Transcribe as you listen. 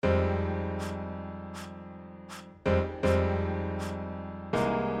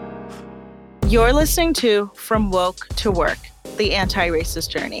You're listening to From Woke to Work, the Anti-Racist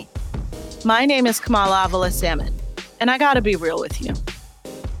Journey. My name is Kamala Avila Salmon, and I gotta be real with you.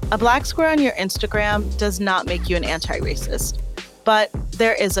 A black square on your Instagram does not make you an anti-racist, but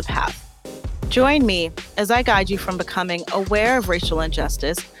there is a path. Join me as I guide you from becoming aware of racial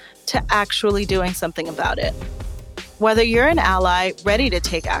injustice to actually doing something about it. Whether you're an ally ready to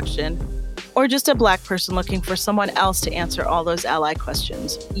take action, or just a black person looking for someone else to answer all those ally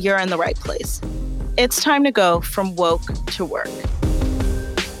questions, you're in the right place. It's time to go from woke to work.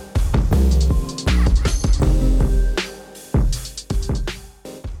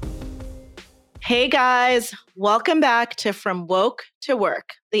 Hey guys, welcome back to From Woke to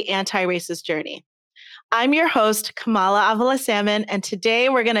Work, the Anti-Racist Journey. I'm your host, Kamala Avila Salmon, and today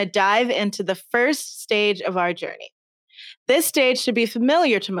we're going to dive into the first stage of our journey. This stage should be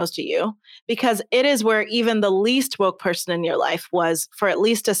familiar to most of you because it is where even the least woke person in your life was for at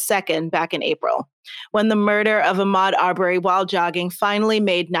least a second back in April, when the murder of Ahmaud Arbery while jogging finally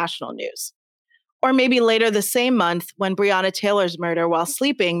made national news. Or maybe later the same month when Breonna Taylor's murder while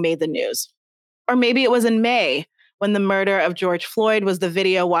sleeping made the news. Or maybe it was in May when the murder of George Floyd was the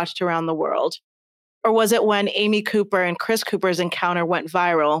video watched around the world. Or was it when Amy Cooper and Chris Cooper's encounter went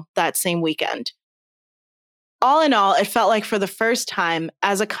viral that same weekend? All in all, it felt like for the first time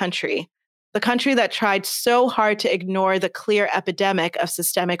as a country, the country that tried so hard to ignore the clear epidemic of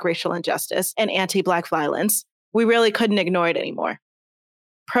systemic racial injustice and anti-Black violence, we really couldn't ignore it anymore.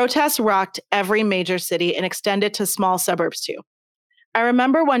 Protests rocked every major city and extended to small suburbs too. I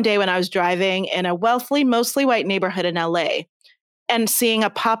remember one day when I was driving in a wealthy, mostly white neighborhood in LA and seeing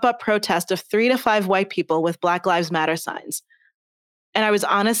a pop-up protest of 3 to 5 white people with Black Lives Matter signs. And I was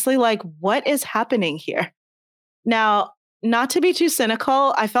honestly like, what is happening here? Now, not to be too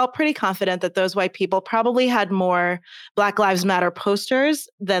cynical, I felt pretty confident that those white people probably had more Black Lives Matter posters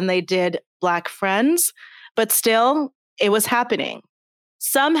than they did Black friends, but still, it was happening.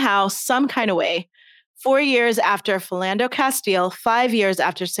 Somehow, some kind of way, 4 years after Philando Castile, 5 years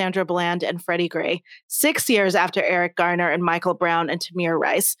after Sandra Bland and Freddie Gray, 6 years after Eric Garner and Michael Brown and Tamir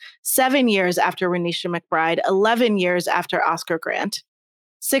Rice, 7 years after Renisha McBride, 11 years after Oscar Grant,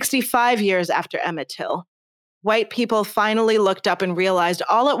 65 years after Emmett Till, white people finally looked up and realized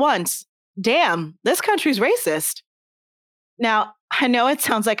all at once, damn, this country's racist. Now, I know it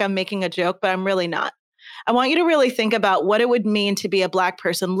sounds like I'm making a joke, but I'm really not. I want you to really think about what it would mean to be a Black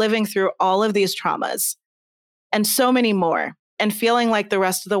person living through all of these traumas and so many more, and feeling like the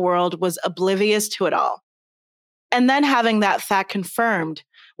rest of the world was oblivious to it all. And then having that fact confirmed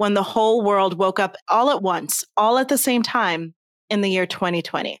when the whole world woke up all at once, all at the same time in the year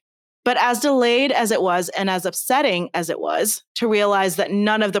 2020. But as delayed as it was and as upsetting as it was to realize that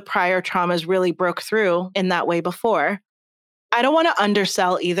none of the prior traumas really broke through in that way before, I don't want to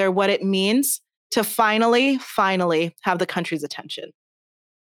undersell either what it means to finally have the country's attention.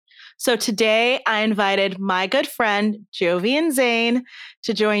 So today I invited my good friend, Jovian Zane,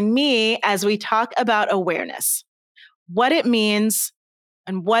 to join me as we talk about awareness, what it means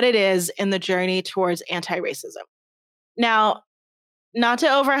and what it is in the journey towards anti-racism. Now, not to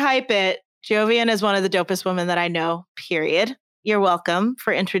overhype it, Jovian is one of the dopest women that I know, period. You're welcome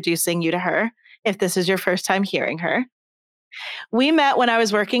for introducing you to her if this is your first time hearing her. We met when I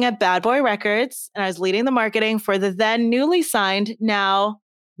was working at Bad Boy Records and I was leading the marketing for the then newly signed, now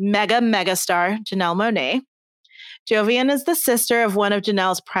megastar, Janelle Monáe. Jovian is the sister of one of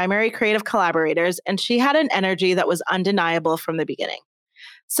Janelle's primary creative collaborators, and she had an energy that was undeniable from the beginning.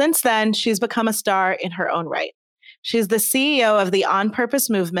 Since then, she's become a star in her own right. She's the CEO of the On Purpose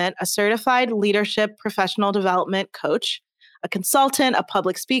Movement, a certified leadership professional development coach, a consultant, a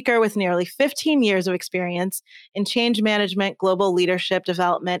public speaker with nearly 15 years of experience in change management, global leadership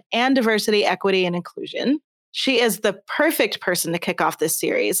development, and diversity, equity, and inclusion. She is the perfect person to kick off this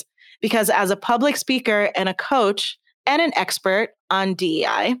series because as a public speaker and a coach and an expert on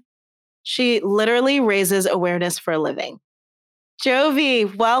DEI, she literally raises awareness for a living.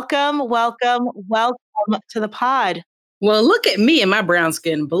 Jovi, welcome to the pod. Well, look at me and my brown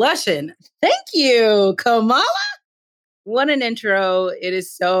skin blushing. Thank you, Kamala. What an intro. It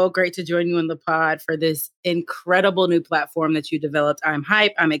is so great to join you on the pod for this incredible new platform that you developed. I'm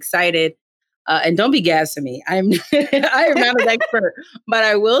hype. I'm excited. And don't be gassing me. I am not an expert, but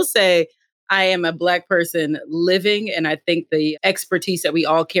I will say I am a Black person living. And I think the expertise that we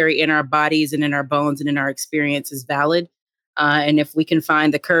all carry in our bodies and in our bones and in our experience is valid. And if we can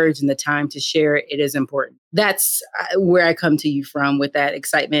find the courage and the time to share it, it is important. That's where I come to you from with that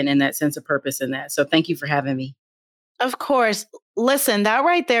excitement and that sense of purpose in that. So thank you for having me. Of course. Listen, that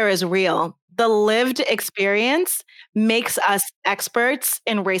right there is real. the lived experience makes us experts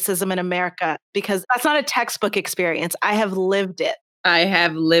in racism in America because that's not a textbook experience. I have lived it. I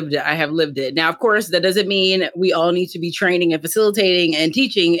have lived it. I have lived it. Now, of course, that doesn't mean we all need to be training and facilitating and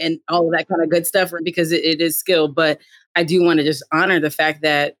teaching and all of that kind of good stuff because it is skill. But I do want to just honor the fact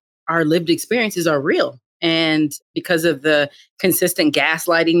that our lived experiences are real. And because of the consistent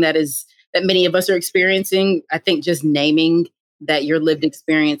gaslighting that many of us are experiencing, I think just naming that your lived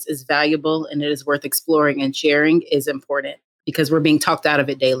experience is valuable and it is worth exploring and sharing is important because we're being talked out of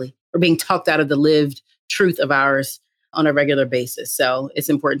it daily. We're being talked out of the lived truth of ours on a regular basis. So it's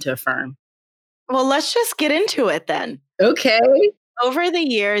important to affirm. Well, let's just get into it then. Okay. Over the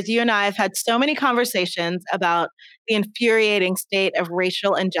years, you and I have had so many conversations about the infuriating state of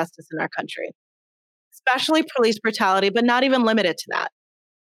racial injustice in our country, especially police brutality, but not even limited to that.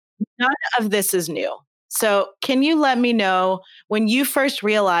 None of this is new. So can you let me know when you first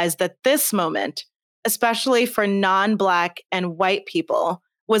realized that this moment, especially for non-Black and white people,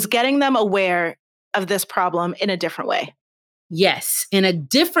 was getting them aware of this problem in a different way? Yes, in a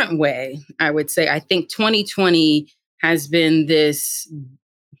different way, I would say. I think 2020 has been this,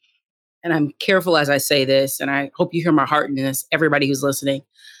 and I'm careful as I say this, and I hope you hear my heart in this, everybody who's listening,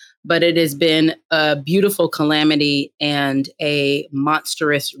 but it has been a beautiful calamity and a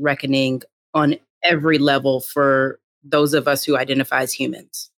monstrous reckoning on every level for those of us who identify as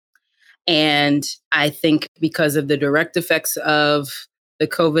humans. And I think because of the direct effects of the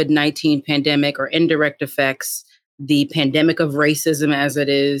COVID-19 pandemic or indirect effects, the pandemic of racism as it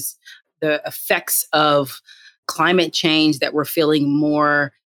is, the effects of climate change that we're feeling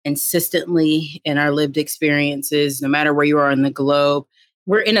more insistently in our lived experiences, no matter where you are in the globe.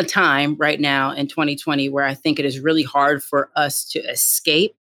 We're in a time right now in 2020 where I think it is really hard for us to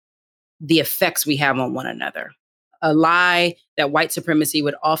escape the effects we have on one another. A lie that white supremacy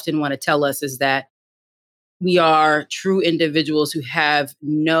would often want to tell us is that we are true individuals who have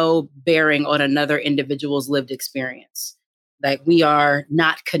no bearing on another individual's lived experience. Like we are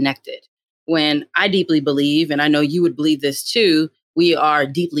not connected. When I deeply believe, and I know you would believe this too, we are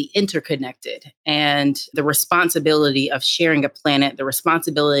deeply interconnected. And the responsibility of sharing a planet, the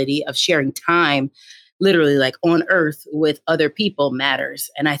responsibility of sharing time, literally like on Earth with other people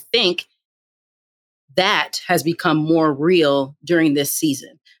matters. And I think that has become more real during this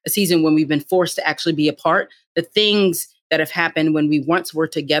season, a season when we've been forced to actually be apart. The things that have happened when we once were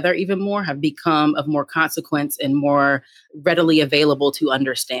together even more have become of more consequence and more readily available to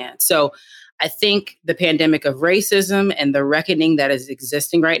understand. So I think the pandemic of racism and the reckoning that is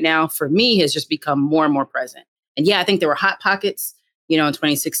existing right now for me has just become more and more present. And yeah, I think there were hot pockets, in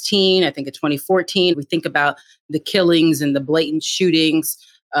 2016, I think in 2014, we think about the killings and the blatant shootings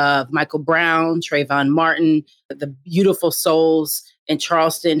of Michael Brown, Trayvon Martin, the beautiful souls in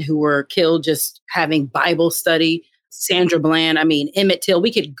Charleston who were killed just having Bible study, Sandra Bland, Emmett Till.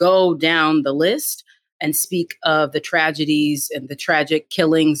 We could go down the list and speak of the tragedies and the tragic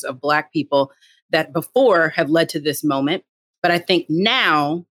killings of Black people that before have led to this moment. But I think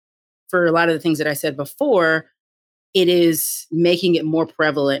now, for a lot of the things that I said before, it is making it more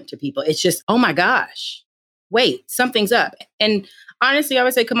prevalent to people. It's just, oh my gosh, wait, something's up. And honestly, I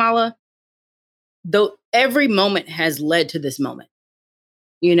would say, Kamala, though every moment has led to this moment,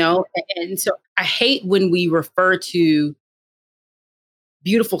 And so I hate when we refer to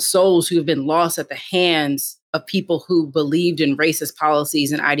beautiful souls who have been lost at the hands of people who believed in racist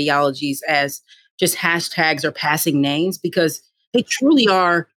policies and ideologies as just hashtags or passing names, because they truly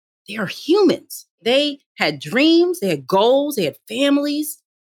are, they are humans. They had dreams, they had goals, they had families,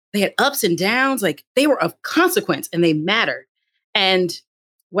 they had ups and downs, like they were of consequence and they mattered. And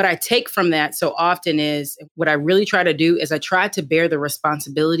what I take from that so often is what I really try to do is I try to bear the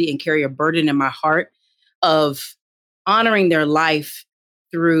responsibility and carry a burden in my heart of honoring their life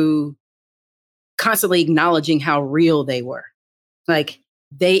through constantly acknowledging how real they were. Like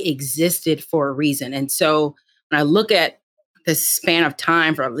they existed for a reason. And so when I look at this span of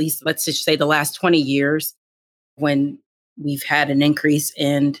time for at least, let's just say the last 20 years, when we've had an increase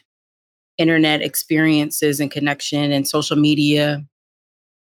in internet experiences and connection and social media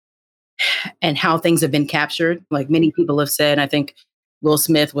and how things have been captured, like many people have said, I think Will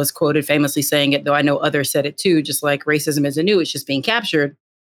Smith was quoted famously saying it, though I know others said it too, just like racism isn't new, it's just being captured.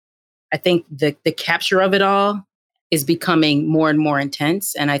 I think the capture of it all is becoming more and more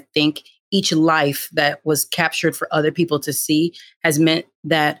intense. And I think each life that was captured for other people to see has meant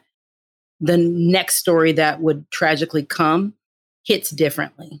that the next story that would tragically come hits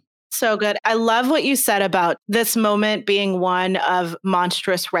differently. So good. I love what you said about this moment being one of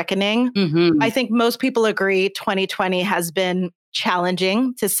monstrous reckoning. Mm-hmm. I think most people agree 2020 has been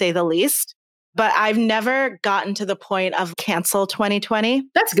challenging, to say the least. but I've never gotten to the point of cancel 2020.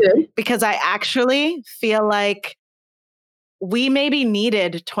 That's good. Because I actually feel like we maybe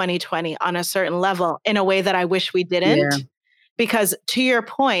needed 2020 on a certain level in a way that I wish we didn't. Yeah. Because to your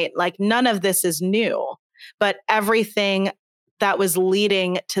point, like none of this is new, but everything that was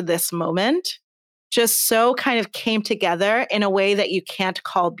leading to this moment just so kind of came together in a way that you can't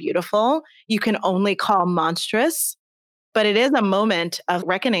call beautiful. You can only call monstrous, but it is a moment of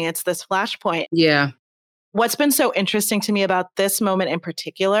reckoning. It's this flashpoint. Yeah. What's been so interesting to me about this moment in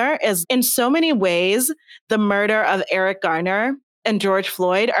particular is in so many ways, the murder of Eric Garner and George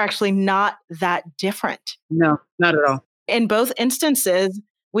Floyd are actually not that different. No, not at all. In both instances,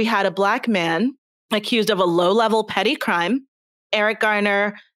 we had a Black man accused of a low-level petty crime, Eric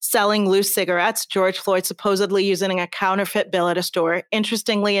Garner selling loose cigarettes, George Floyd supposedly using a counterfeit bill at a store,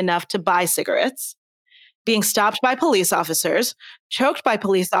 interestingly enough, to buy cigarettes, being stopped by police officers, choked by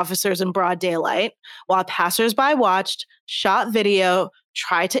police officers in broad daylight, while passersby watched, shot video,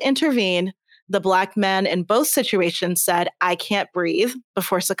 tried to intervene. The Black men in both situations said, "I can't breathe,"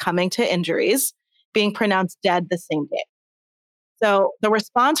 before succumbing to injuries, being pronounced dead the same day. So the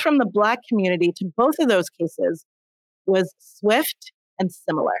response from the Black community to both of those cases was swift and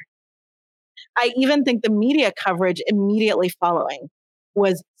similar. I even think the media coverage immediately following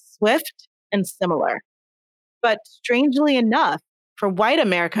was swift and similar. But strangely enough, for white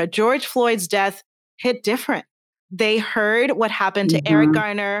America, George Floyd's death hit different. They heard what happened to Eric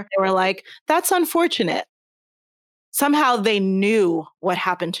Garner. They were like, that's unfortunate. Somehow they knew what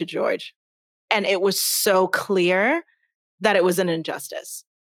happened to George. And it was so clear that it was an injustice.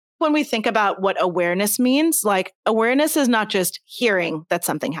 When we think about what awareness means, like awareness is not just hearing that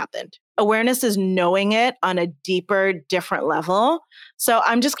something happened. Awareness is knowing it on a deeper, different level. So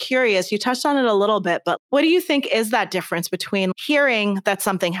I'm just curious, you touched on it a little bit, but what do you think is that difference between hearing that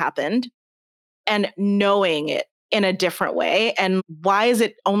something happened and knowing it in a different way? And why is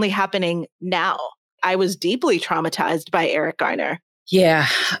it only happening now? I was deeply traumatized by Eric Garner. Yeah.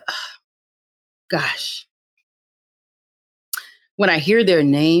 Gosh. When I hear their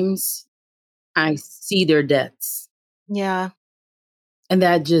names, I see their deaths. Yeah. And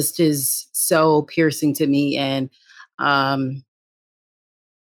that just is so piercing to me. And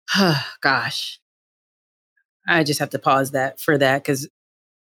gosh, I just have to pause that for that because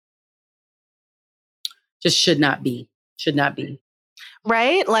just should not be.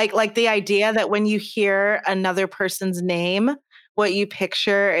 Right? Like the idea that when you hear another person's name, what you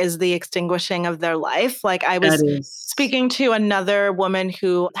picture is the extinguishing of their life. Like I was speaking to another woman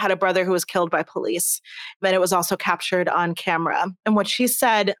who had a brother who was killed by police, but it was also captured on camera. And what she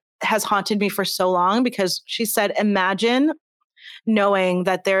said has haunted me for so long because she said, imagine knowing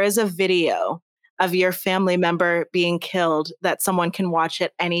that there is a video of your family member being killed that someone can watch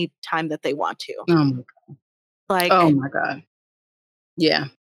at any time that they want to. Oh my God. Like, oh my God. Yeah,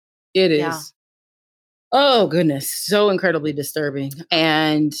 it is. Yeah. Oh, goodness. So incredibly disturbing.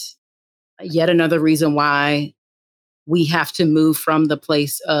 And yet another reason why we have to move from the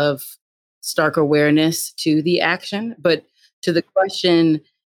place of stark awareness to the action. But to the question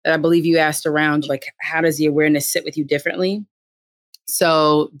that I believe you asked around, like, how does the awareness sit with you differently?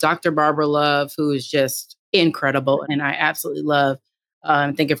 So Dr. Barbara Love, who is just incredible, and I absolutely love,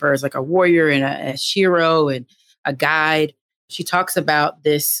 think of her as like a warrior and a hero and a guide. She talks about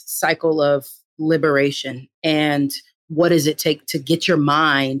this cycle of liberation and what does it take to get your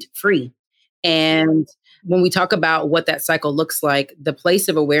mind free. And when we talk about what that cycle looks like, the place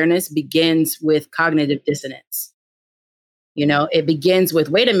of awareness begins with cognitive dissonance. You know, it begins with,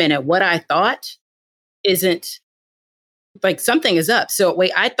 wait a minute, what I thought isn't, like, something is up. So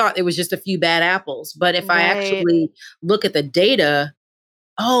wait, I thought it was just a few bad apples. But if I actually look at the data,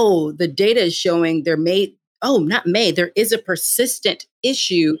 the data is showing there is a persistent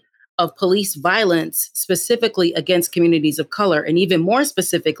issue of police violence, specifically against communities of color, and even more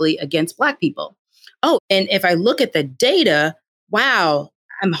specifically against Black people. Oh, and if I look at the data, wow,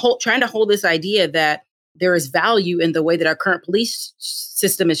 I'm trying to hold this idea that there is value in the way that our current police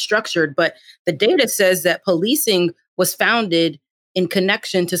system is structured. But the data says that policing was founded in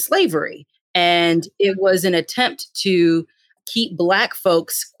connection to slavery. And it was an attempt to keep Black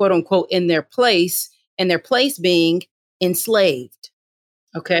folks, quote unquote, in their place, and their place being enslaved.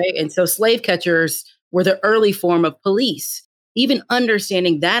 Okay. And so slave catchers were the early form of police. Even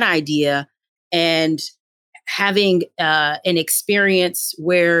understanding that idea and having an experience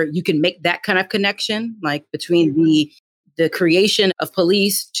where you can make that kind of connection, like between the creation of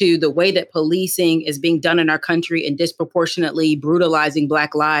police to the way that policing is being done in our country and disproportionately brutalizing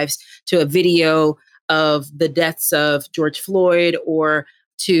Black lives, to a video of the deaths of George Floyd, or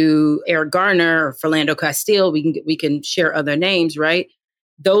to Eric Garner or Philando Castile. We can share other names, right?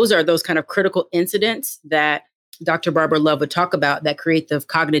 Those are those kind of critical incidents that Dr. Barbara Love would talk about that create the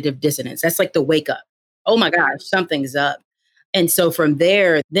cognitive dissonance. That's like the wake up. Oh my gosh, something's up. And so from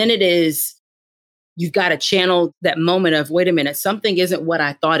there, then it is, you've got to channel that moment of, wait a minute, something isn't what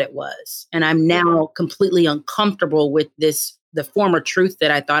I thought it was. And I'm now completely uncomfortable with this, the former truth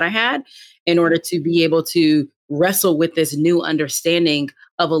that I thought I had, in order to be able to wrestle with this new understanding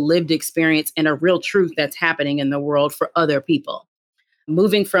of a lived experience and a real truth that's happening in the world for other people.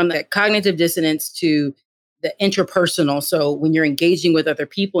 Moving from that cognitive dissonance to the interpersonal. So when you're engaging with other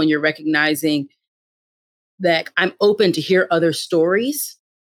people and you're recognizing that I'm open to hear other stories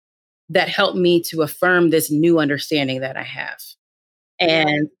that help me to affirm this new understanding that I have.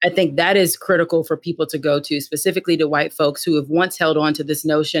 And I think that is critical for people to go to, specifically to white folks who have once held on to this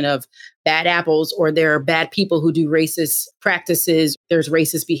notion of bad apples, or there are bad people who do racist practices, there's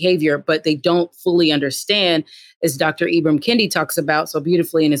racist behavior, but they don't fully understand, as Dr. Ibram Kendi talks about so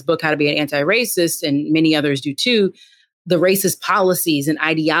beautifully in his book, How to Be an Anti-Racist, and many others do too, the racist policies and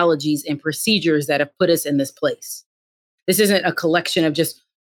ideologies and procedures that have put us in this place. This isn't a collection of just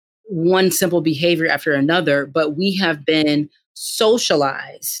one simple behavior after another, but we have been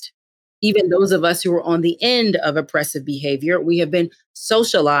socialized. Even those of us who are on the end of oppressive behavior, we have been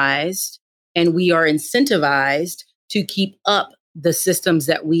socialized and we are incentivized to keep up the systems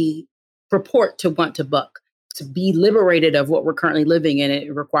that we purport to want to buck. To be liberated of what we're currently living in,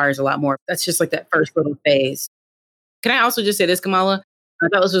 it requires a lot more. That's just like that first little phase. Can I also just say this, Kamala? I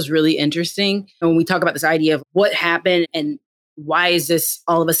thought this was really interesting. When we talk about this idea of what happened and why is this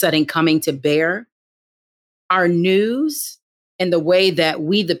all of a sudden coming to bear, our news and the way that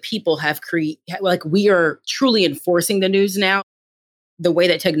we, the people, have we are truly enforcing the news now. The way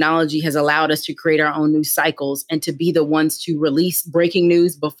that technology has allowed us to create our own news cycles and to be the ones to release breaking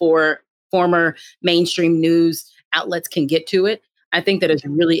news before former mainstream news outlets can get to it. I think that has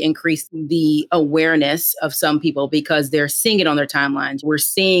really increased the awareness of some people because they're seeing it on their timelines. We're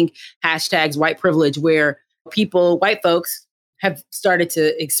seeing hashtags white privilege where people, white folks, have started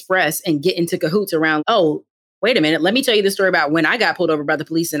to express and get into cahoots around, oh, wait a minute, let me tell you the story about when I got pulled over by the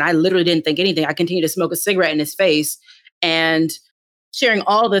police and I literally didn't think anything. I continued to smoke a cigarette in his face and sharing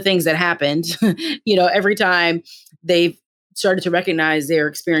all the things that happened, every time they've started to recognize they're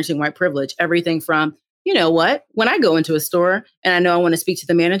experiencing white privilege. Everything from, you know what, when I go into a store and I know I want to speak to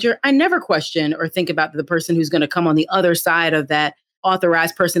the manager, I never question or think about the person who's going to come on the other side of that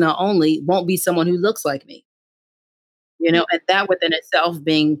authorized personnel only won't be someone who looks like me. And that within itself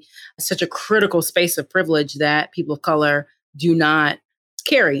being such a critical space of privilege that people of color do not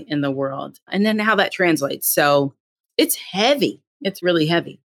carry in the world. And then how that translates. So it's heavy. It's really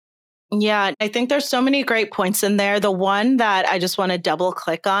heavy. Yeah, I think there's so many great points in there. The one that I just want to double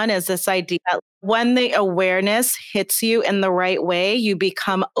click on is this idea that when the awareness hits you in the right way, you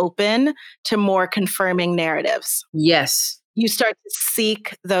become open to more confirming narratives. Yes. You start to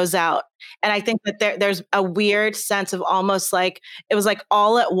seek those out. And I think that there's a weird sense of almost like, it was like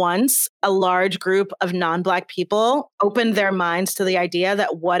all at once, a large group of non-Black people opened their minds to the idea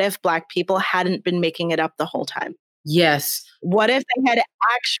that what if Black people hadn't been making it up the whole time? Yes. What if they had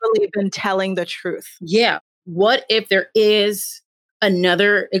actually been telling the truth? Yeah. What if there is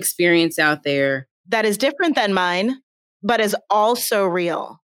another experience out there that is different than mine, but is also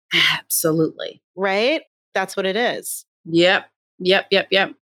real? Absolutely. Right? That's what it is. Yep.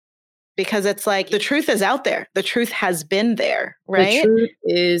 Because it's like the truth is out there. The truth has been there, right? The truth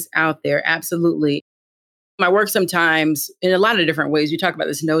is out there. Absolutely. My work sometimes in a lot of different ways, we talk about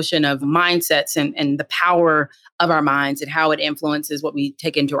this notion of mindsets and the power of our minds and how it influences what we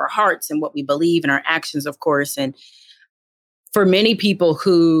take into our hearts and what we believe and our actions, of course. And for many people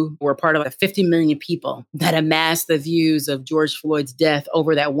who were part of the 50 million people that amassed the views of George Floyd's death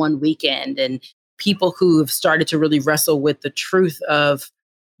over that one weekend, and people who have started to really wrestle with the truth of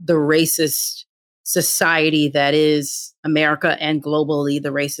the racist society that is America and globally the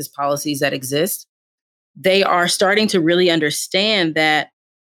racist policies that exist, they are starting to really understand that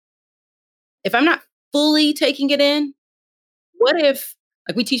if I'm not fully taking it in, what if,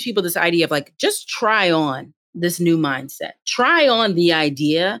 like, we teach people this idea of like, just try on this new mindset, try on the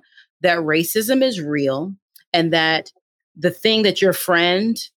idea that racism is real and that the thing that your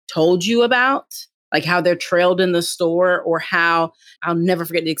friend told you about, like how they're trailed in the store, or how I'll never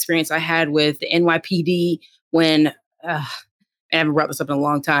forget the experience I had with the NYPD when, I haven't brought this up in a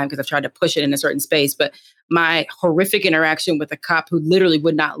long time because I've tried to push it in a certain space, but my horrific interaction with a cop who literally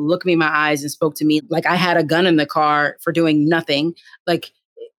would not look me in my eyes and spoke to me like I had a gun in the car for doing nothing. Like,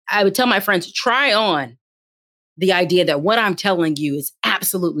 I would tell my friends, try on the idea that what I'm telling you is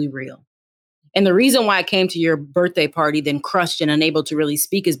absolutely real. And the reason why I came to your birthday party, then crushed and unable to really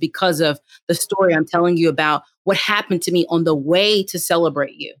speak, is because of the story I'm telling you about what happened to me on the way to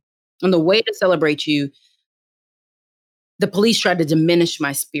celebrate you. On the way to celebrate you, the police tried to diminish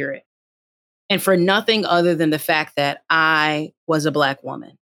my spirit. And for nothing other than the fact that I was a Black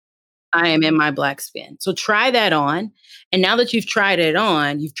woman. I am in my Black skin. So try that on. And now that you've tried it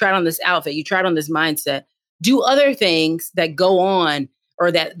on, you've tried on this outfit, you tried on this mindset, do other things that go on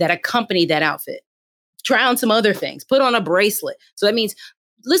or that accompany that outfit. Try on some other things. Put on a bracelet. So that means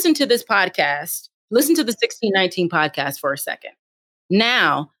listen to this podcast. Listen to the 1619 podcast for a second.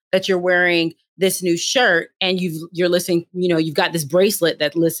 Now that you're wearing this new shirt and you're listening, you've got this bracelet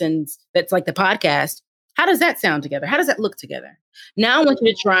that's like the podcast. How does that sound together? How does that look together? Now I want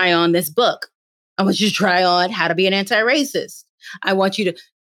you to try on this book. I want you to try on How to Be an Anti-Racist. I want you to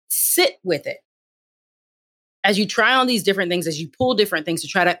sit with it. As you try on these different things, as you pull different things to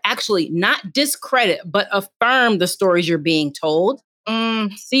try to actually not discredit, but affirm the stories you're being told,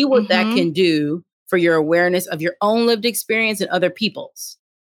 see what that can do for your awareness of your own lived experience and other people's.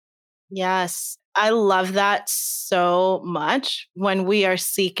 Yes, I love that so much when we are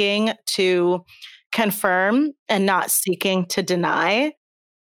seeking to confirm and not seeking to deny.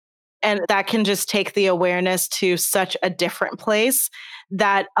 And that can just take the awareness to such a different place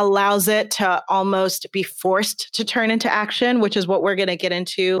that allows it to almost be forced to turn into action, which is what we're going to get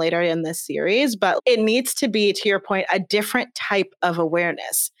into later in this series. But it needs to be, to your point, a different type of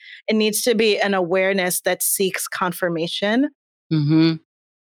awareness. It needs to be an awareness that seeks confirmation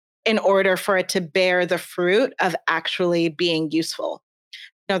in order for it to bear the fruit of actually being useful.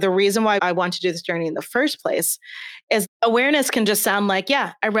 Now, the reason why I want to do this journey in the first place is awareness can just sound like,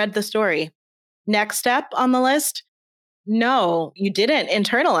 yeah, I read the story. Next step on the list. No, you didn't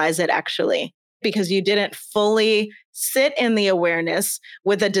internalize it actually, because you didn't fully sit in the awareness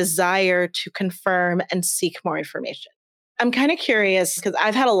with a desire to confirm and seek more information. I'm kind of curious because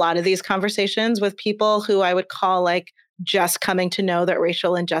I've had a lot of these conversations with people who I would call like just coming to know that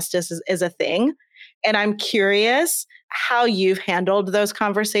racial injustice is a thing. And I'm curious how you've handled those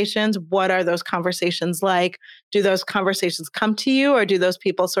conversations. What are those conversations like? Do those conversations come to you, or do those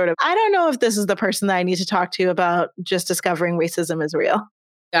people sort of, I don't know if this is the person that I need to talk to about just discovering racism is real?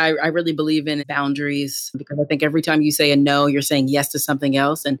 I really believe in boundaries, because I think every time you say a no, you're saying yes to something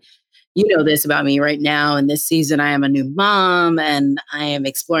else. And you know this about me right now. In this season, I am a new mom and I am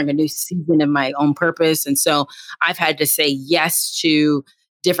exploring a new season of my own purpose. And so I've had to say yes to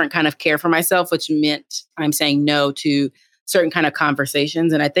different kind of care for myself, which meant I'm saying no to certain kind of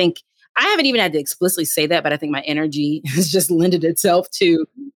conversations. And I think I haven't even had to explicitly say that, but I think my energy has just lended itself to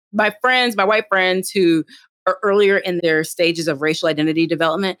my friends, my white friends who are earlier in their stages of racial identity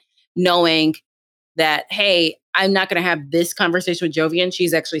development, knowing that, hey, I'm not going to have this conversation with Jovian.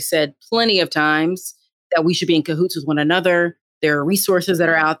 She's actually said plenty of times that we should be in cahoots with one another. There are resources that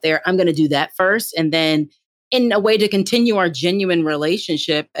are out there. I'm going to do that first. And then in a way to continue our genuine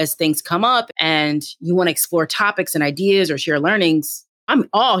relationship as things come up and you want to explore topics and ideas or share learnings, I'm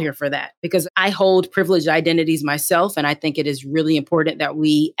all here for that, because I hold privileged identities myself. And I think it is really important that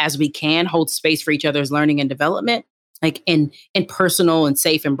we, as we can, hold space for each other's learning and development, like in personal and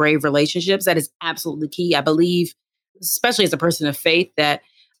safe and brave relationships. That is absolutely key. I believe, especially as a person of faith, that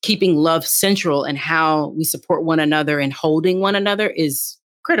keeping love central and how we support one another and holding one another is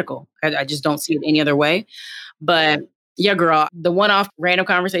critical. I just don't see it any other way. But yeah, girl, the one-off random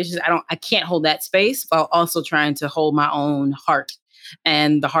conversations, I can't hold that space while also trying to hold my own heart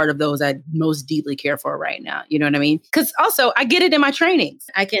and the heart of those I most deeply care for right now. You know what I mean? Because also I get it in my trainings.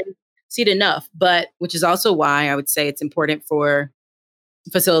 I can see it enough, but which is also why I would say it's important for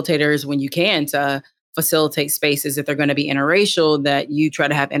facilitators, when you can, to facilitate spaces if they're going to be interracial, that you try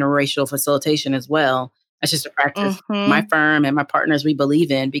to have interracial facilitation as well. That's just a practice my firm and my partners we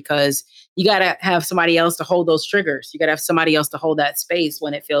believe in, because you got to have somebody else to hold those triggers. You got to have somebody else to hold that space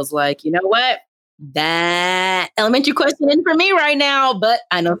when it feels like, you know what, that elementary question isn't for me right now, but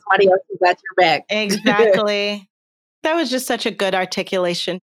I know somebody else has got your back. Exactly. That was just such a good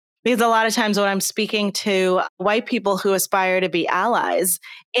articulation. Because a lot of times when I'm speaking to white people who aspire to be allies,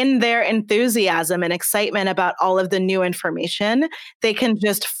 in their enthusiasm and excitement about all of the new information, they can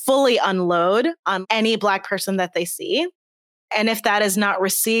just fully unload on any Black person that they see. And if that is not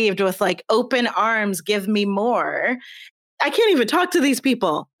received with like open arms, give me more, I can't even talk to these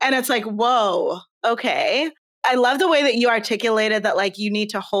people. And it's like, whoa, okay. I love the way that you articulated that, like, you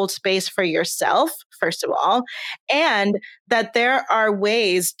need to hold space for yourself, first of all, and that there are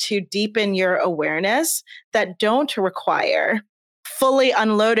ways to deepen your awareness that don't require fully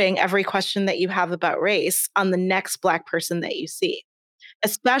unloading every question that you have about race on the next Black person that you see,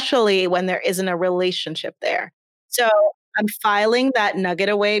 especially when there isn't a relationship there. So I'm filing that nugget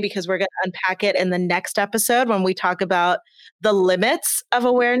away because we're going to unpack it in the next episode when we talk about the limits of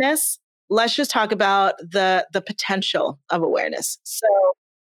awareness. Let's just talk about the potential of awareness. So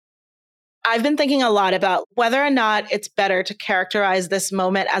I've been thinking a lot about whether or not it's better to characterize this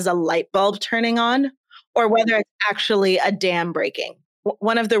moment as a light bulb turning on or whether it's actually a dam breaking.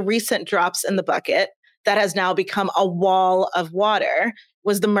 One of the recent drops in the bucket that has now become a wall of water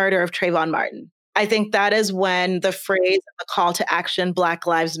was the murder of Trayvon Martin. I think that is when the phrase, the call to action, Black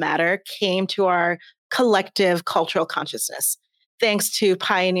Lives Matter, came to our collective cultural consciousness, thanks to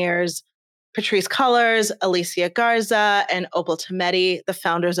pioneers Patrisse Cullors, Alicia Garza, and Opal Tometi, the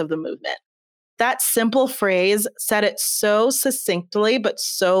founders of the movement. That simple phrase said it so succinctly, but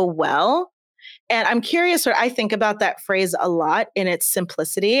so well. And I'm curious, or I think about that phrase a lot in its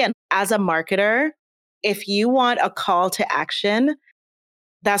simplicity. And as a marketer, if you want a call to action,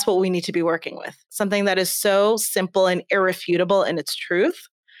 that's what we need to be working with. Something that is so simple and irrefutable in its truth.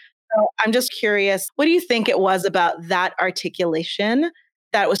 So I'm just curious, what do you think it was about that articulation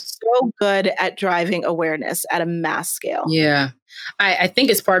that was so good at driving awareness at a mass scale? Yeah, I think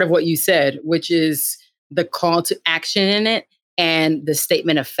it's part of what you said, which is the call to action in it and the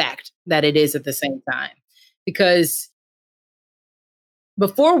statement of fact that it is at the same time. Because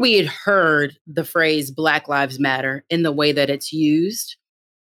before we had heard the phrase Black Lives Matter in the way that it's used,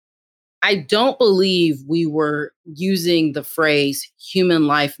 I don't believe we were using the phrase human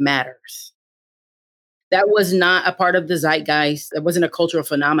life matters. That was not a part of the zeitgeist. It wasn't a cultural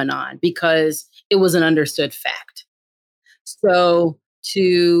phenomenon because it was an understood fact. So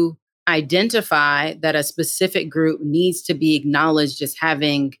to identify that a specific group needs to be acknowledged as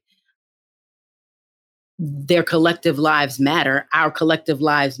having their collective lives matter, our collective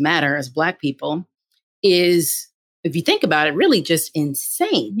lives matter as Black people, is, if you think about it, really just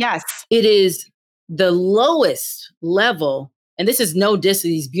insane. Yes. It is the lowest level. And this is no diss to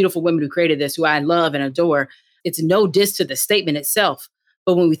these beautiful women who created this, who I love and adore. It's no diss to the statement itself.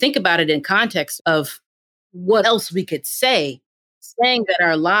 But when we think about it in context of what else we could say, saying that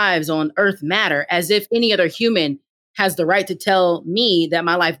our lives on earth matter, as if any other human has the right to tell me that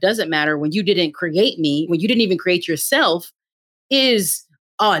my life doesn't matter when you didn't create me, when you didn't even create yourself, is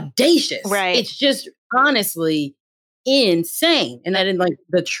audacious. Right. It's just honestly insane. And that in like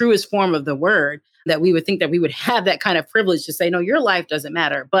the truest form of the word, that we would think that we would have that kind of privilege to say, no, your life doesn't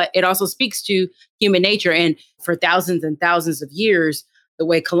matter. But it also speaks to human nature. And for thousands and thousands of years, the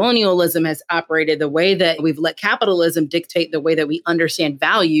way colonialism has operated, the way that we've let capitalism dictate the way that we understand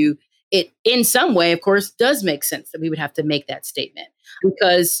value, it in some way, of course, does make sense that we would have to make that statement.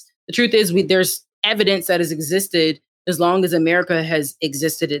 Because the truth is, there's evidence that has existed as long as America has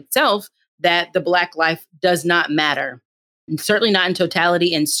existed itself, that the Black life does not matter. And certainly not in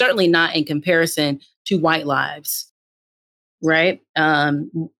totality, and certainly not in comparison to white lives. Right?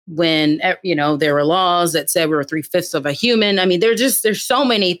 When, there were laws that said we were 3/5 of a human. I mean, there's so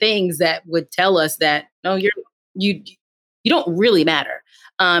many things that would tell us that, no, you don't really matter.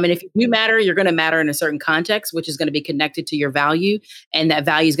 And if you matter, you're going to matter in a certain context, which is going to be connected to your value. And that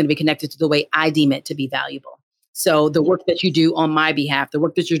value is going to be connected to the way I deem it to be valuable. So the work that you do on my behalf, the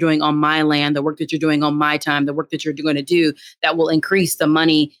work that you're doing on my land, the work that you're doing on my time, the work that you're going to do, that will increase the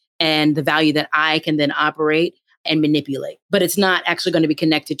money and the value that I can then operate and manipulate. But it's not actually going to be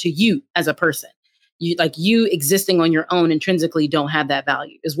connected to you as a person. You existing on your own intrinsically don't have that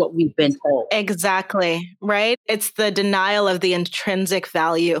value, is what we've been told. Exactly. Right. It's the denial of the intrinsic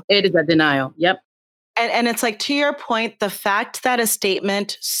value. It is a denial. Yep. And it's like, to your point, the fact that a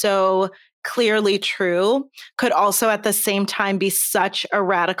statement so clearly true could also at the same time be such a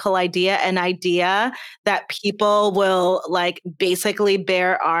radical idea, an idea that people will like basically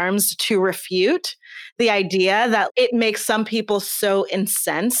bear arms to refute. The idea that it makes some people so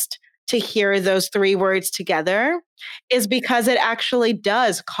incensed to hear those three words together is because it actually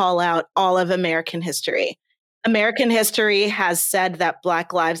does call out all of American history. American history has said that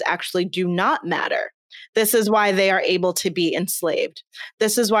Black lives actually do not matter. This is why they are able to be enslaved.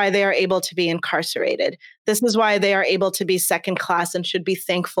 This is why they are able to be incarcerated. This is why they are able to be second class and should be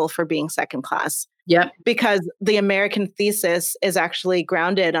thankful for being second class. Yep. Because the American thesis is actually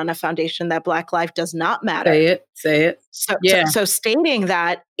grounded on a foundation that Black life does not matter. Say it. So stating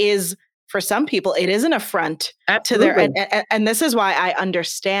that is, for some people, it is an affront Absolutely. to their, and this is why I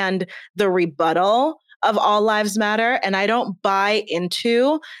understand the rebuttal of all lives matter. And I don't buy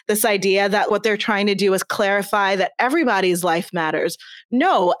into this idea that what they're trying to do is clarify that everybody's life matters.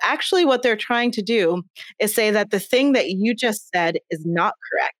 No, actually, what they're trying to do is say that the thing that you just said is not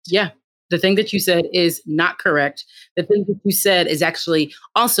correct. Yeah. The thing that you said is not correct. The thing that you said is actually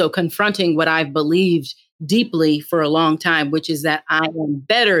also confronting what I've believed deeply for a long time, which is that I am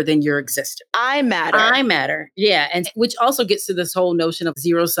better than your existence. I matter. I matter. Yeah. And which also gets to this whole notion of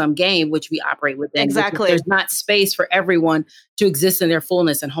zero-sum game, which we operate within. Exactly. There's not space for everyone to exist in their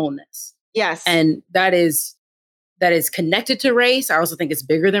fullness and wholeness. Yes. And that is connected to race. I also think it's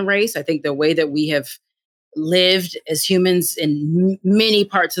bigger than race. I think the way that we have lived as humans in many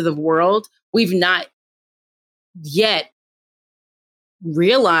parts of the world, we've not yet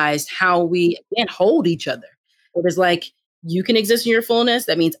realized how we can't hold each other. It is like, you can exist in your fullness.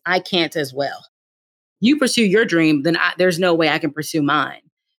 That means I can't as well. You pursue your dream, then there's no way I can pursue mine.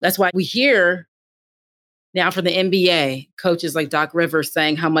 That's why we hear now for the NBA, coaches like Doc Rivers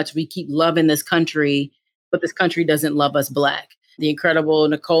saying how much we keep loving this country, but this country doesn't love us Black. The incredible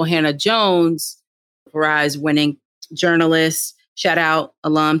Nicole Hannah-Jones, prize-winning journalist, shout out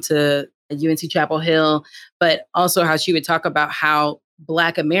alum to UNC Chapel Hill, but also how she would talk about how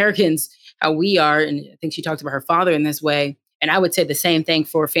Black Americans, how we are, and I think she talked about her father in this way, and I would say the same thing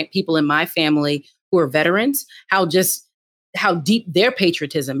for people in my family who are veterans, how deep their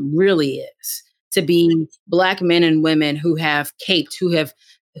patriotism really is, to be Black men and women who have caped, who have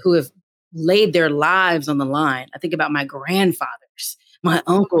laid their lives on the line. I think about my grandfathers, my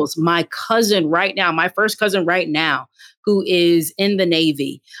uncles, my cousin right now, my first cousin right now, who is in the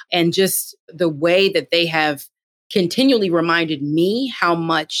Navy, and just the way that they have continually reminded me how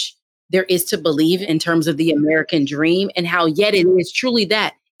much there is to believe in terms of the American dream, and how yet it is truly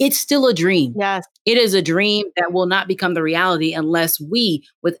that. It's still a dream. Yes. It is a dream that will not become the reality unless we,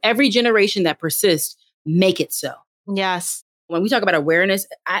 with every generation that persists, make it so. Yes. When we talk about awareness,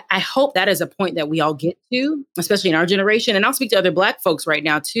 I hope that is a point that we all get to, especially in our generation. And I'll speak to other Black folks right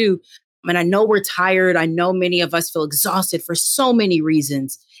now too. And I know we're tired. I know many of us feel exhausted for so many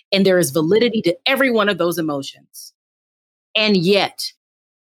reasons. And there is validity to every one of those emotions. And yet,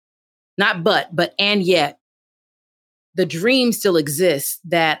 and yet, the dream still exists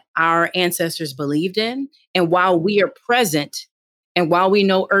that our ancestors believed in. And while we are present, and while we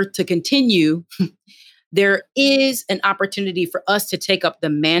know Earth to continue, there is an opportunity for us to take up the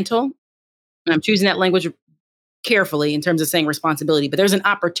mantle. And I'm choosing that language carefully in terms of saying responsibility, but there's an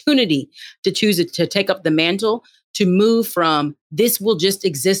opportunity to choose it, to take up the mantle, to move from this will just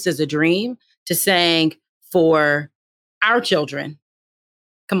exist as a dream to saying for our children,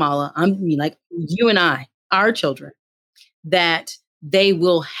 Kamala, like you and I, our children, that they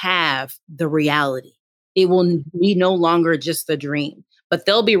will have the reality. It will be no longer just the dream, but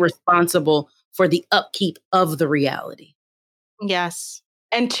they'll be responsible for the upkeep of the reality. Yes.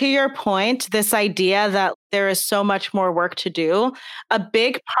 And to your point, this idea that there is so much more work to do, a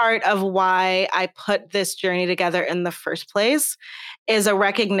big part of why I put this journey together in the first place is a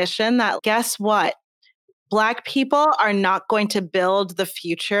recognition that, guess what? Black people are not going to build the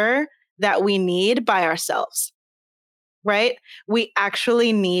future that we need by ourselves, right? We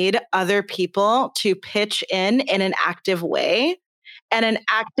actually need other people to pitch in an active way. And an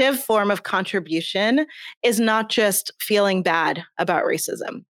active form of contribution is not just feeling bad about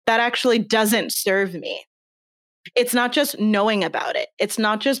racism. That actually doesn't serve me. It's not just knowing about it. It's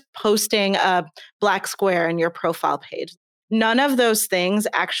not just posting a black square in your profile page. None of those things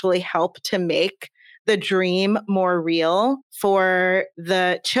actually help to make the dream more real for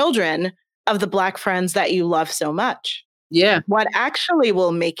the children of the Black friends that you love so much. Yeah. What actually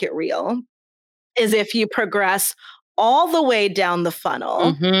will make it real is if you progress all the way down the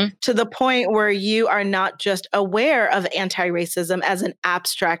funnel to the point where you are not just aware of anti-racism as an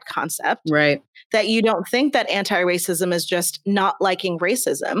abstract concept, right? That you don't think that anti-racism is just not liking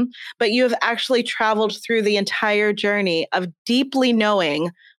racism, but you have actually traveled through the entire journey of deeply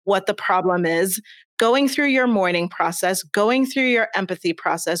knowing what the problem is, going through your mourning process, going through your empathy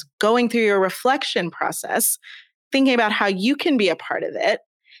process, going through your reflection process, thinking about how you can be a part of it,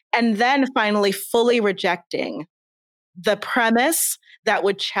 and then finally fully rejecting the premise that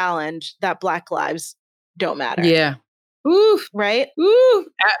would challenge that Black lives don't matter. Yeah. Ooh, right? Ooh,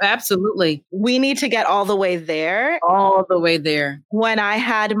 absolutely. We need to get all the way there. All the way there. When I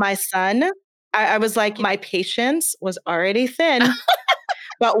had my son, I was like, my patience was already thin.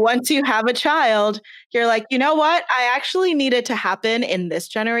 But once you have a child, you're like, you know what? I actually need it to happen in this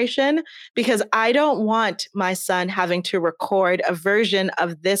generation because I don't want my son having to record a version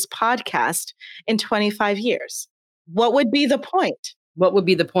of this podcast in 25 years. What would be the point? What would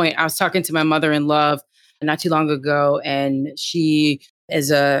be the point? I was talking to my mother-in-law not too long ago. And she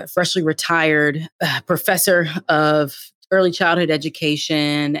is a freshly retired professor of early childhood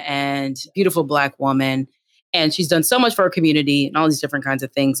education and beautiful Black woman. And she's done so much for her community and all these different kinds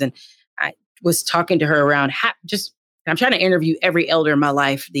of things. And I was talking to her around I'm trying to interview every elder in my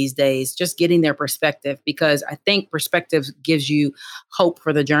life these days, just getting their perspective, because I think perspective gives you hope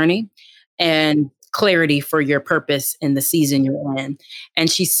for the journey and clarity for your purpose in the season you're in. And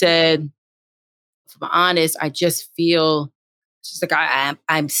she said, if I'm honest, I just feel she's like,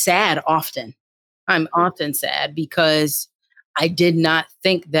 I'm sad often. I'm often sad because I did not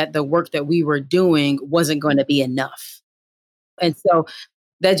think that the work that we were doing wasn't going to be enough. And so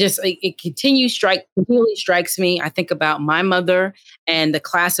that just it continually strikes me. I think about my mother and the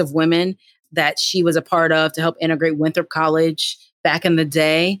class of women that she was a part of to help integrate Winthrop College back in the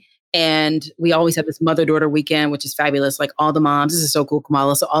day. And we always have this mother-daughter weekend, which is fabulous. Like all the moms, this is so cool,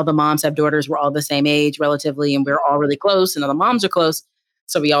 Kamala. So all the moms have daughters. We're all the same age relatively, and we're all really close, and all the moms are close.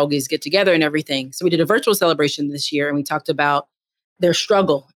 So we always get together and everything. So we did a virtual celebration this year, and we talked about their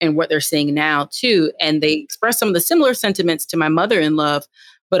struggle and what they're seeing now too. And they expressed some of the similar sentiments to my mother in love,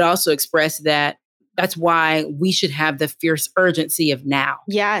 but also expressed that that's why we should have the fierce urgency of now.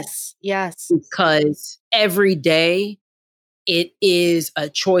 Yes. Because every day it is a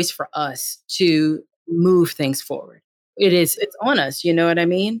choice for us to move things forward. It's on us. You know what I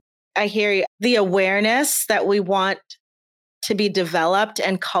mean? I hear you. The awareness that we want to be developed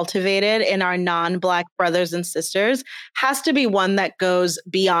and cultivated in our non-Black brothers and sisters has to be one that goes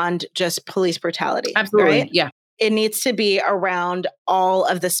beyond just police brutality. Absolutely. Right? Yeah. It needs to be around all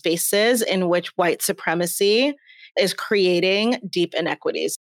of the spaces in which white supremacy is creating deep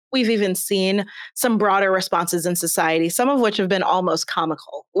inequities. We've even seen some broader responses in society, some of which have been almost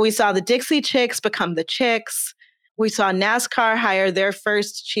comical. We saw the Dixie Chicks become the Chicks. We saw NASCAR hire their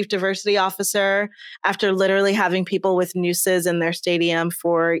first chief diversity officer after literally having people with nooses in their stadium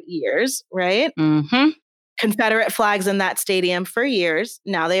for years, right? Mm-hmm. Confederate flags in that stadium for years.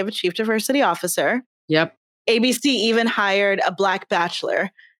 Now they have a chief diversity officer. Yep. ABC even hired a Black bachelor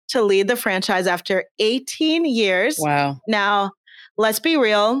to lead the franchise after 18 years. Wow. Now, let's be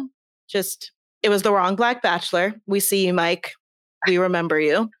real. It was the wrong Black bachelor. We see you, Mike. We remember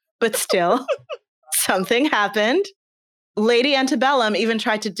you. But still, something happened. Lady Antebellum even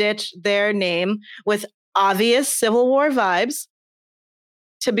tried to ditch their name with obvious Civil War vibes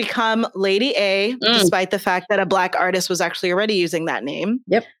to become Lady A, despite the fact that a Black artist was actually already using that name.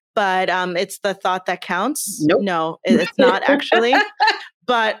 Yep. But it's the thought that counts. Nope. No, it's not actually.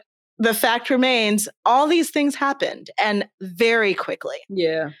 But the fact remains, all these things happened and very quickly.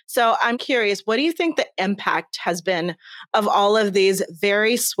 Yeah. So I'm curious, what do you think the impact has been of all of these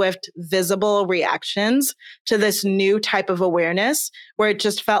very swift, visible reactions to this new type of awareness, where it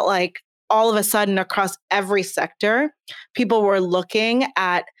just felt like all of a sudden across every sector, people were looking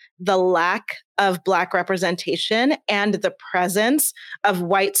at the lack of Black representation and the presence of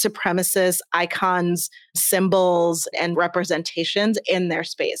white supremacist icons, symbols, and representations in their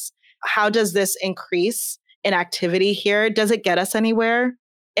space? How does this increase in activity here? Does it get us anywhere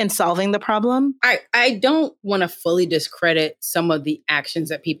in solving the problem? I don't want to fully discredit some of the actions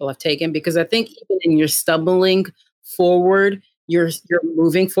that people have taken, because I think even in your stumbling forward, you're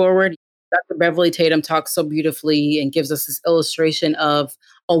moving forward. Dr. Beverly Tatum talks so beautifully and gives us this illustration of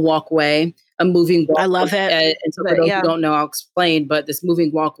a walkway, a moving walkway. I love it. And so for those who don't know, I'll explain, but this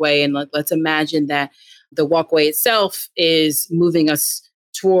moving walkway, and let's imagine that the walkway itself is moving us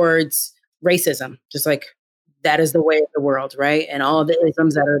towards racism, just like that is the way of the world, right? And all the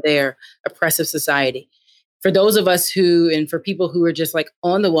isms that are there, oppressive society. For those of us and for people who are just like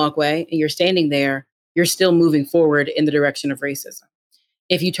on the walkway and you're standing there, you're still moving forward in the direction of racism.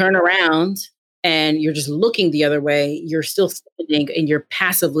 If you turn around and you're just looking the other way, you're still standing and you're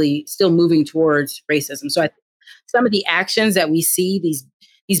passively still moving towards racism. So I think some of the actions that we see,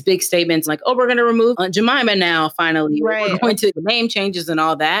 these big statements like, oh, we're going to remove Aunt Jemima now, finally. Right. We're going to name changes and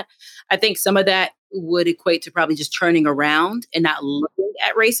all that. I think some of that would equate to probably just turning around and not looking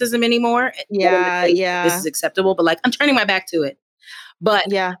at racism anymore. Yeah. This is acceptable, but like, I'm turning my back to it. But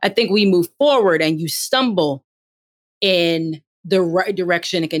yeah, I think we move forward and you stumble in the right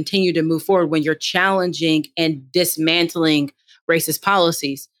direction and continue to move forward when you're challenging and dismantling racist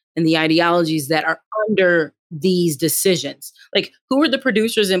policies and the ideologies that are under these decisions. Like, who are the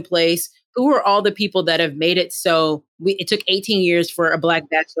producers in place? Who are all the people that have made it so it took 18 years for a Black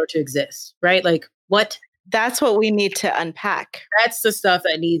bachelor to exist, right? Like, what? That's what we need to unpack. That's the stuff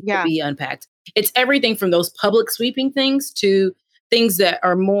that needs to be unpacked. It's everything from those public sweeping things to things that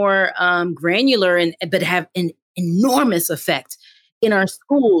are more granular but have an enormous effect in our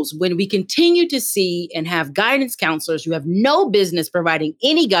schools, when we continue to see and have guidance counselors who have no business providing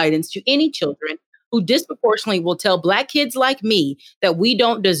any guidance to any children, who disproportionately will tell Black kids like me that we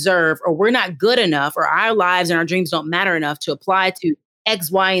don't deserve or we're not good enough or our lives and our dreams don't matter enough to apply to X,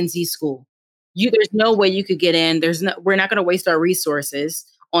 Y, and Z school. There's no way you could get in. We're not going to waste our resources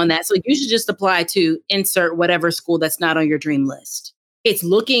on that. So you should just apply to insert whatever school that's not on your dream list. It's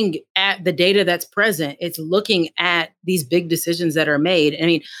looking at the data that's present. It's looking at these big decisions that are made. I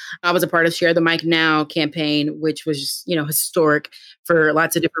mean, I was a part of Share the Mic Now campaign, which was, historic for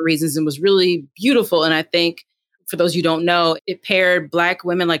lots of different reasons and was really beautiful. And I think for those who don't know, it paired Black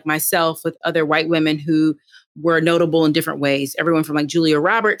women like myself with other white women who were notable in different ways. Everyone from like Julia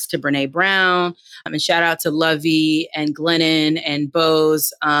Roberts to Brene Brown. And shout out to Lovey and Glennon and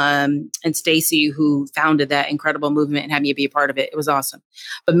Bose and Stacy, who founded that incredible movement and had me be a part of it. It was awesome.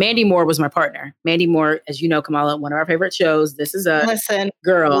 But Mandy Moore was my partner. Mandy Moore, as you know, Kamala, one of our favorite shows. This is a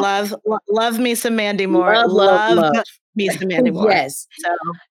girl. Love me some Mandy Moore. Love me some Mandy Moore. Yes.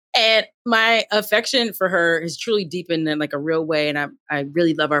 And my affection for her has truly deepened in like a real way. And I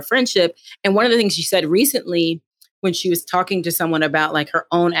really love our friendship. And one of the things she said recently when she was talking to someone about like her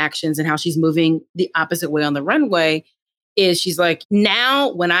own actions and how she's moving the opposite way on the runway is she's like,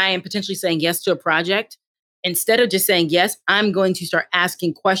 now when I am potentially saying yes to a project, instead of just saying yes, I'm going to start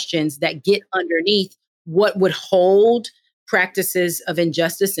asking questions that get underneath what would hold practices of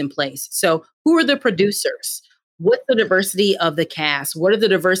injustice in place. So who are the producers? What's the diversity of the cast? What are the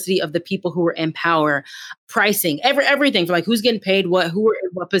diversity of the people who are in power? Pricing, everything for like who's getting paid what, who are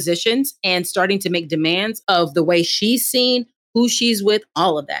in what positions, and starting to make demands of the way she's seen, who she's with,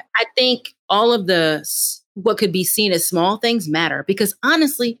 all of that. I think all of what could be seen as small things matter because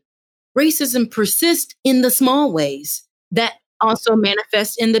honestly, racism persists in the small ways that also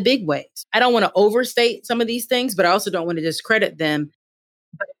manifest in the big ways. I don't want to overstate some of these things, but I also don't want to discredit them.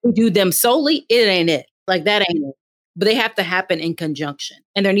 But if we do them solely, it ain't it. Like that ain't it. But they have to happen in conjunction.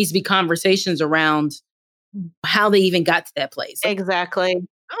 And there needs to be conversations around how they even got to that place. Exactly.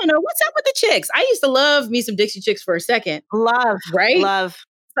 I don't know. What's up with the chicks? I used to love me some Dixie Chicks for a second. Love. Right? Love.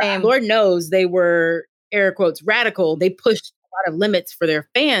 Same. Lord knows they were, air quotes, radical. They pushed a lot of limits for their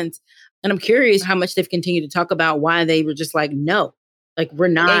fans. And I'm curious how much they've continued to talk about why they were just like, no, like we're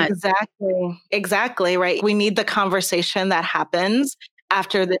not. Exactly. Right. We need the conversation that happens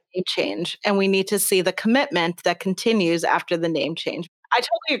after the name change. And we need to see the commitment that continues after the name change. I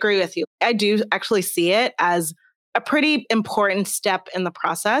totally agree with you. I do actually see it as a pretty important step in the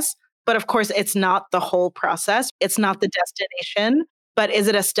process. But of course, it's not the whole process. It's not the destination. But is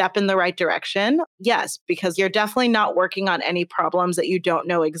it a step in the right direction? Yes, because you're definitely not working on any problems that you don't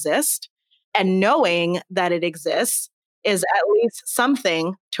know exist. And knowing that it exists is at least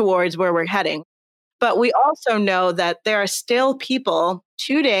something towards where we're heading. But we also know that there are still people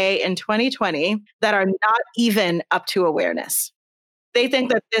today in 2020 that are not even up to awareness. They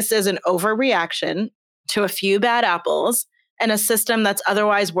think that this is an overreaction to a few bad apples and a system that's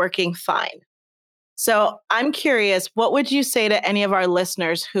otherwise working fine. So I'm curious, what would you say to any of our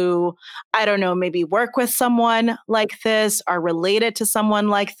listeners who, I don't know, maybe work with someone like this, are related to someone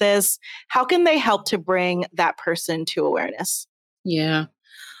like this? How can they help to bring that person to awareness? Yeah.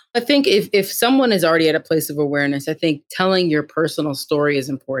 I think if someone is already at a place of awareness, I think telling your personal story is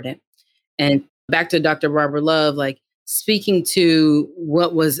important. And back to Dr. Barbara Love, like speaking to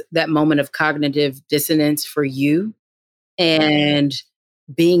what was that moment of cognitive dissonance for you and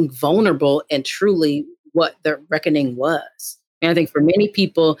being vulnerable and truly what the reckoning was. And I think for many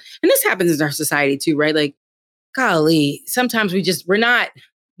people, and this happens in our society too, right? Like, golly, sometimes we're not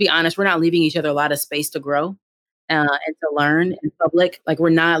leaving each other a lot of space to grow. And to learn in public. Like we're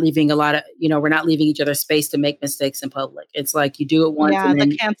not leaving each other space to make mistakes in public. It's like you do it once. Yeah,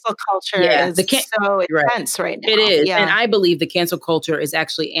 the cancel culture is so intense right now. It is. Yeah. And I believe the cancel culture is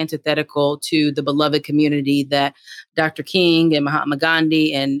actually antithetical to the beloved community that Dr. King and Mahatma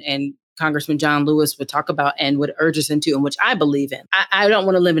Gandhi and Congressman John Lewis would talk about and would urge us into, and which I believe in. I don't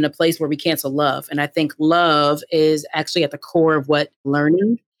want to live in a place where we cancel love. And I think love is actually at the core of what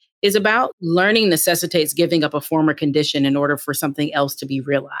learning is about. Learning necessitates giving up a former condition in order for something else to be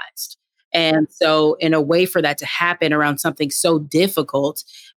realized. And so in a way for that to happen around something so difficult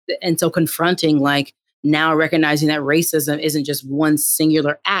and so confronting, like now recognizing that racism isn't just one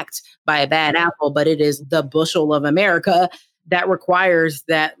singular act by a bad apple, but it is the bushel of America, that requires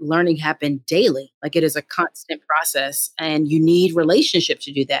that learning happen daily. Like it is a constant process and you need relationship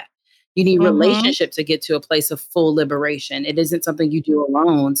to do that. You need relationship to get to a place of full liberation. It isn't something you do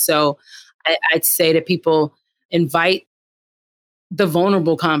alone. So I'd say to people, invite The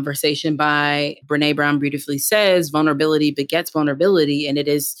Vulnerable Conversation by Brene Brown beautifully says, vulnerability begets vulnerability. And it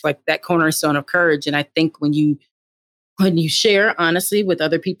is like that cornerstone of courage. And I think when you share honestly with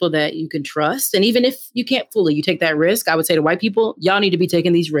other people that you can trust, and even if you can't fully, you take that risk. I would say to white people, y'all need to be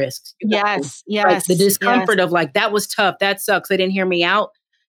taking these risks. Yes, like the discomfort of like, that was tough. That sucks. They didn't hear me out.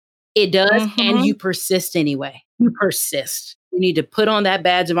 It does. And you persist anyway. You persist. You need to put on that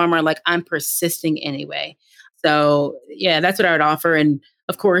badge of armor. Like, I'm persisting anyway. So yeah, that's what I would offer. And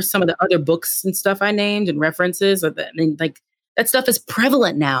of course, some of the other books and stuff I named and references, like that stuff is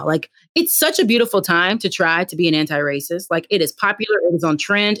prevalent now. Like, it's such a beautiful time to try to be an anti-racist. Like, it is popular. It is on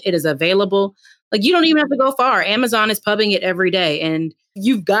trend. It is available. Like, you don't even have to go far. Amazon is pubbing it every day, and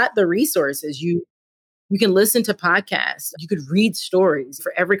you've got the resources. You can listen to podcasts. You could read stories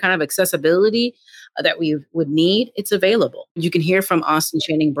for every kind of accessibility that we would need. It's available. You can hear from Austin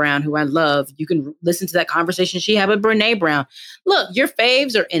Channing Brown, who I love. You can listen to that conversation she had with Brene Brown. Look, your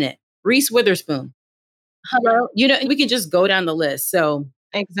faves are in it. Reese Witherspoon. Hello. We can just go down the list. So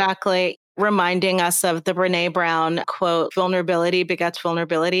exactly. Reminding us of the Brene Brown quote, vulnerability begets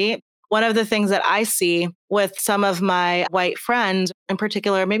vulnerability. One of the things that I see with some of my white friends, in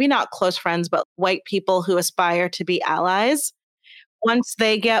particular, maybe not close friends, but white people who aspire to be allies, once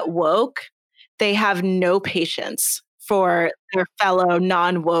they get woke, they have no patience for their fellow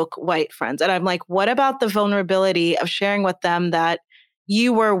non-woke white friends. And I'm like, what about the vulnerability of sharing with them that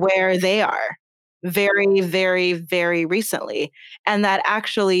you were where they are very, very, very recently, and that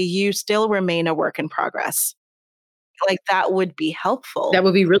actually you still remain a work in progress? Like, that would be helpful. That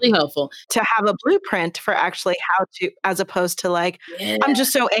would be really helpful. To have a blueprint for actually how to, as opposed to like, I'm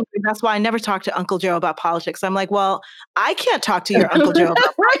just so angry. That's why I never talk to Uncle Joe about politics. I'm like, well, I can't talk to your Uncle Joe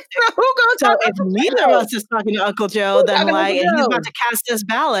about politics. So if neither of us is talking to Uncle Joe, then like, and he's about to cast his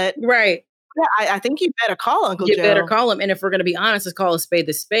ballot. Right. Yeah, I think you better call Uncle Joe. You better call him. And if we're going to be honest, let's call a spade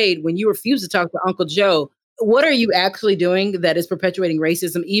the spade. When you refuse to talk to Uncle Joe, what are you actually doing that is perpetuating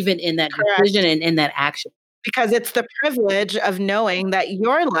racism, even in that decision and in that action? Because it's the privilege of knowing that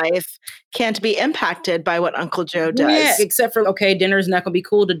your life can't be impacted by what Uncle Joe does. Yeah, except for, okay, dinner's not going to be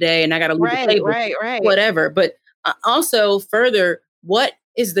cool today and I got to leave the table. Right. Whatever. But also further, what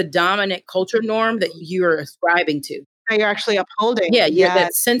is the dominant culture norm that you are ascribing to? That you're actually upholding. Yeah,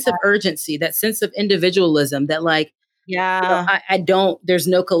 that sense of urgency, that sense of individualism, that like, I don't, there's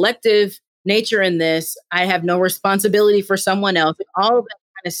no collective nature in this. I have no responsibility for someone else. All of that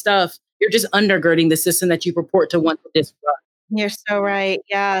kind of stuff. You're just undergirding the system that you purport to want to disrupt. You're so right.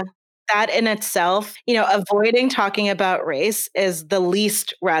 Yeah. That in itself, avoiding talking about race is the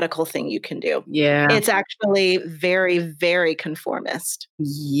least radical thing you can do. Yeah. It's actually very, very conformist.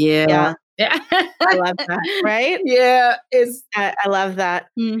 Yeah. I love that. Right? Yeah. I love that.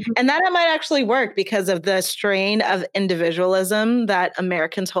 Mm-hmm. And that might actually work because of the strain of individualism that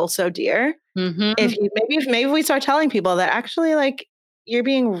Americans hold so dear. Mm-hmm. If maybe we start telling people that actually like, you're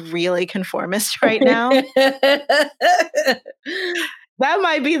being really conformist right now. That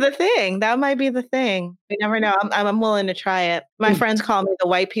might be the thing. You never know. I'm willing to try it. My friends call me the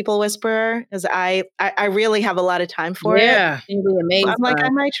white people whisperer because I really have a lot of time for it. Yeah. Amazing. I'm like, I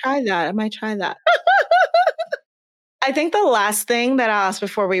might try that. I think the last thing that I'll ask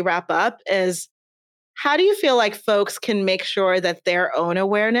before we wrap up is, how do you feel like folks can make sure that their own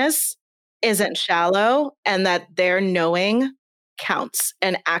awareness isn't shallow and that their knowing counts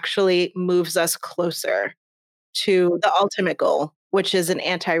and actually moves us closer to the ultimate goal, which is an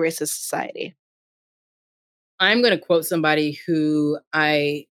anti-racist society? I'm going to quote somebody who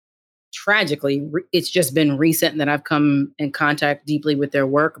tragically, it's just been recent that I've come in contact deeply with their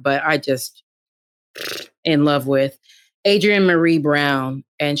work, but I just in love with Adrienne Maree Brown.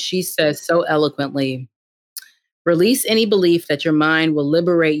 And she says so eloquently, release any belief that your mind will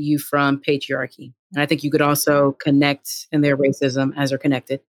liberate you from patriarchy. And I think you could also connect in their racism as they're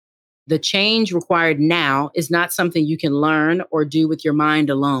connected. The change required now is not something you can learn or do with your mind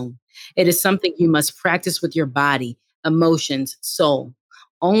alone. It is something you must practice with your body, emotions, soul.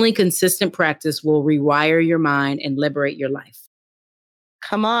 Only consistent practice will rewire your mind and liberate your life.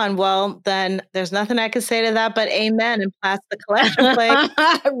 Come on. Well, then there's nothing I can say to that but amen and pass the collection plate.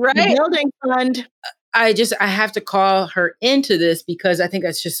 Right. Building fund. I have to call her into this because I think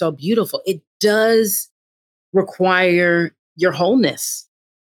that's just so beautiful. It does require your wholeness.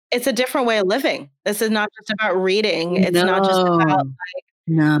 It's a different way of living. This is not just about reading. It's not just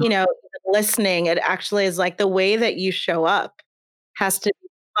about listening. It actually is like the way that you show up has to be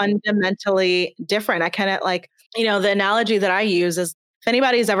fundamentally different. I kind of like, the analogy that I use is, if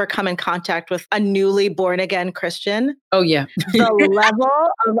anybody's ever come in contact with a newly born again Christian, oh yeah, the level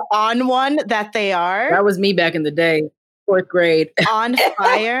of on one that they are. That was me back in the day. 4th grade. On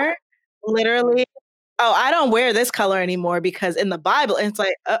fire, literally. Oh, I don't wear this color anymore because in the Bible, it's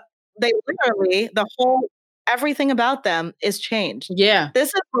like they literally, everything about them is changed. Yeah. This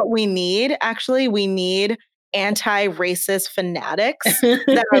is what we need. Actually, we need anti-racist fanatics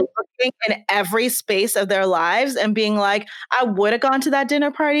that are looking in every space of their lives and being like, I would have gone to that dinner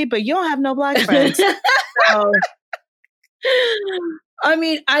party, but you don't have no Black friends. So, I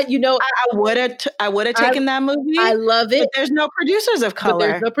mean, I would have taken that movie. I love it. But there's no producers of color. But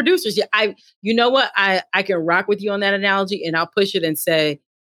there's no producers. Yeah, you know what? I can rock with you on that analogy, and I'll push it and say,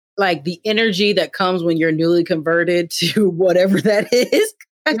 like, the energy that comes when you're newly converted to whatever that is.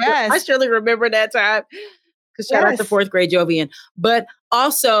 Yes. I surely remember that time. Because shout out to 4th grade Jovian. But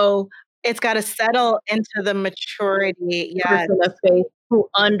also, it's got to settle into the maturity. Yes. Person of faith who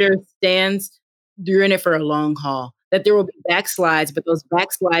understands you're in it for a long haul. That there will be backslides, but those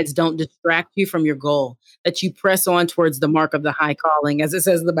backslides don't distract you from your goal. That you press on towards the mark of the high calling, as it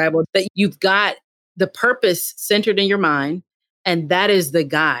says in the Bible. That you've got the purpose centered in your mind, and that is the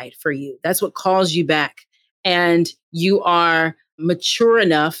guide for you. That's what calls you back. And you are mature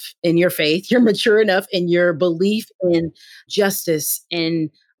enough in your faith. You're mature enough in your belief in justice and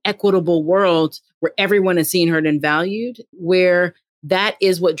equitable world where everyone is seen, heard, and valued, where that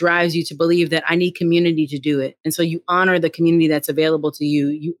is what drives you to believe that I need community to do it. And so you honor the community that's available to you.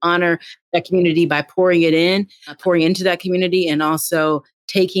 You honor that community by pouring into that community, and also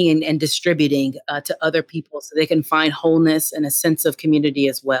taking and distributing to other people so they can find wholeness and a sense of community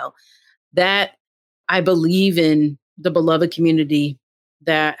as well. That I believe in the beloved community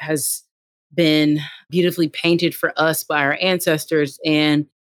that has been beautifully painted for us by our ancestors. And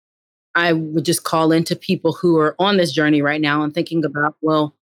I would just call into people who are on this journey right now and thinking about,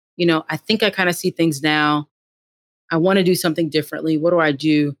 well, I think I kind of see things now. I want to do something differently. What do I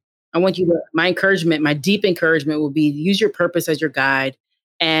do? My deep encouragement will be use your purpose as your guide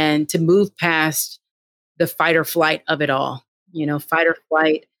and to move past the fight or flight of it all. Fight or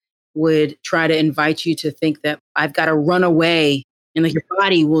flight would try to invite you to think that I've got to run away. And like your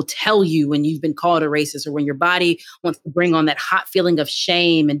body will tell you when you've been called a racist, or when your body wants to bring on that hot feeling of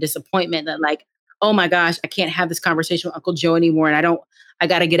shame and disappointment that, like, oh my gosh, I can't have this conversation with Uncle Joe anymore. And I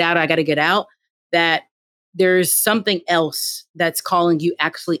got to get out. That there's something else that's calling you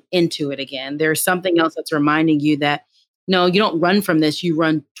actually into it again. There's something else that's reminding you that, no, you don't run from this, you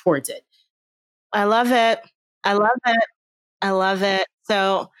run towards it. I love it.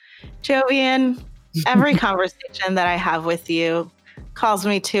 So, Jovian, every conversation that I have with you calls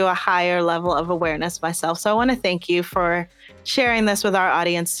me to a higher level of awareness myself. So I want to thank you for sharing this with our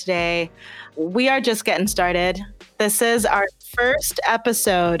audience today. We are just getting started. This is our first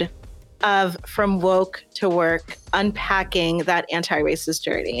episode of From Woke to Work, unpacking that anti-racist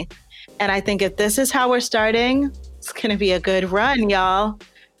journey. And I think if this is how we're starting, it's going to be a good run, y'all.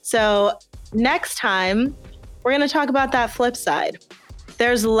 So next time, we're going to talk about that flip side.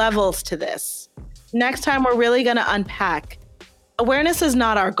 There's levels to this. Next time, we're really going to unpack. Awareness is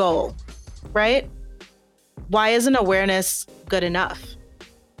not our goal, right? Why isn't awareness good enough?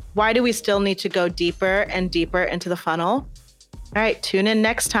 Why do we still need to go deeper and deeper into the funnel? All right, tune in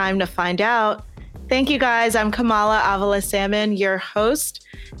next time to find out. Thank you, guys. I'm Kamala Avila Salmon, your host,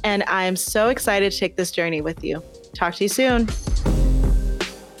 and I'm so excited to take this journey with you. Talk to you soon.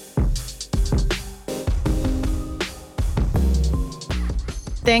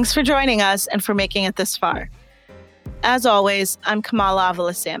 Thanks for joining us and for making it this far. As always, I'm Kamala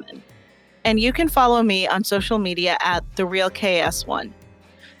Avila Salmon, and you can follow me on social media at TheRealKS1.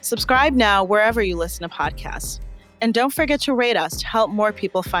 Subscribe now wherever you listen to podcasts, and don't forget to rate us to help more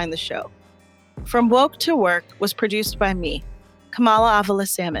people find the show. From Woke to Work was produced by me, Kamala Avila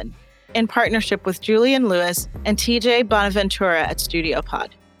Salmon, in partnership with Julian Lewis and TJ Bonaventura at Studio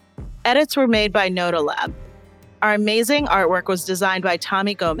Pod. Edits were made by Noda Lab. Our amazing artwork was designed by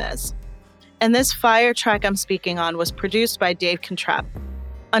Tommy Gomez. And this fire track I'm speaking on was produced by Dave Contrap.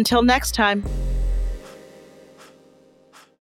 Until next time.